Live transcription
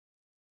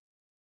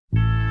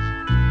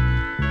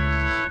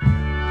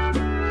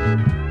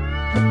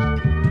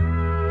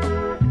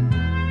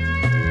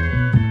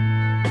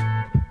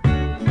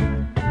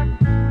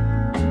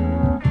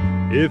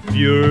If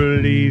you're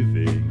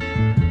leaving,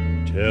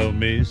 tell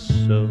me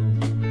so,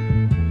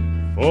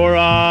 for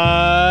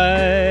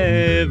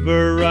I've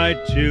a right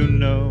to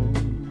know.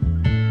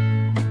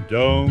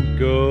 Don't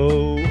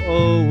go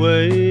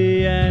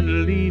away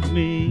and leave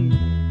me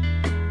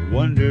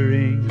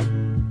wondering,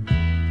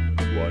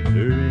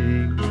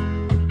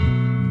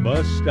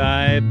 must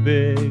I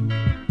beg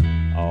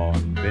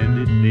on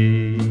bended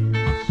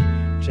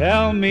knees?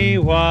 Tell me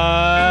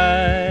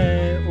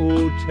why,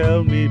 oh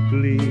tell me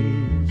please.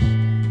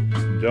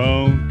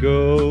 Don't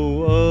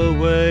go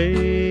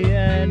away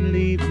and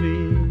leave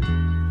me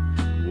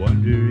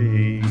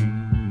wondering.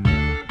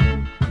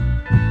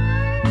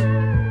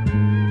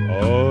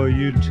 Or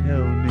you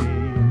tell me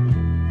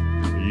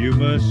you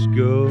must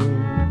go,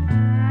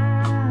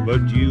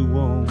 but you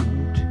won't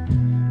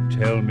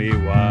tell me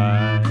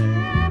why.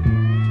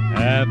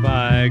 Have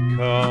I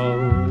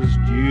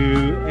caused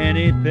you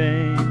any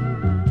pain?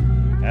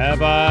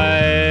 Have I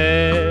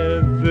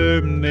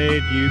ever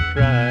made you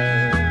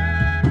cry?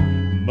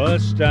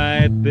 Must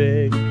I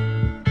beg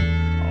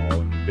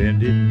on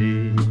bended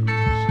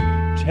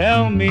knees?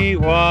 Tell me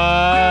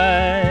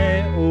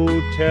why,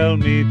 oh tell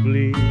me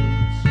please.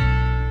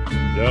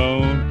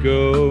 Don't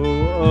go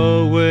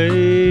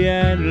away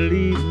and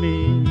leave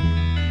me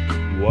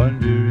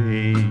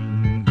wondering.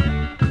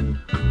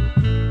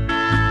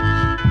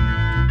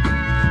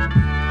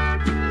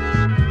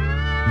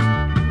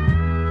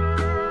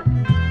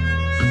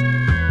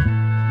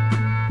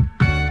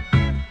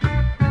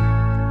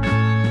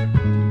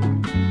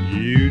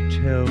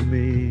 Tell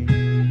me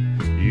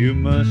you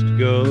must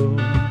go,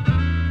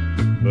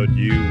 but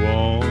you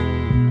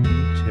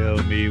won't tell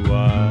me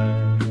why.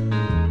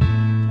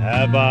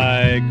 Have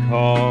I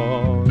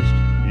caused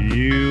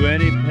you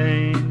any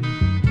pain?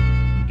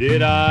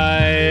 Did I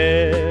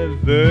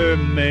ever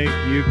make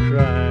you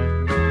cry?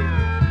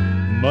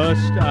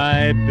 Must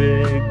I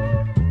beg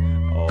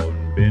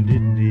on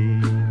bended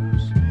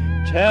knees?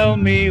 Tell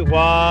me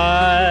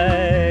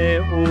why,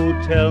 oh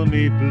tell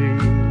me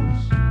please.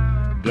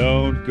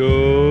 Don't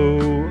go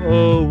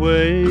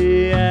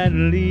away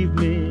and leave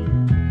me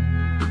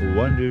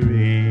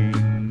wondering.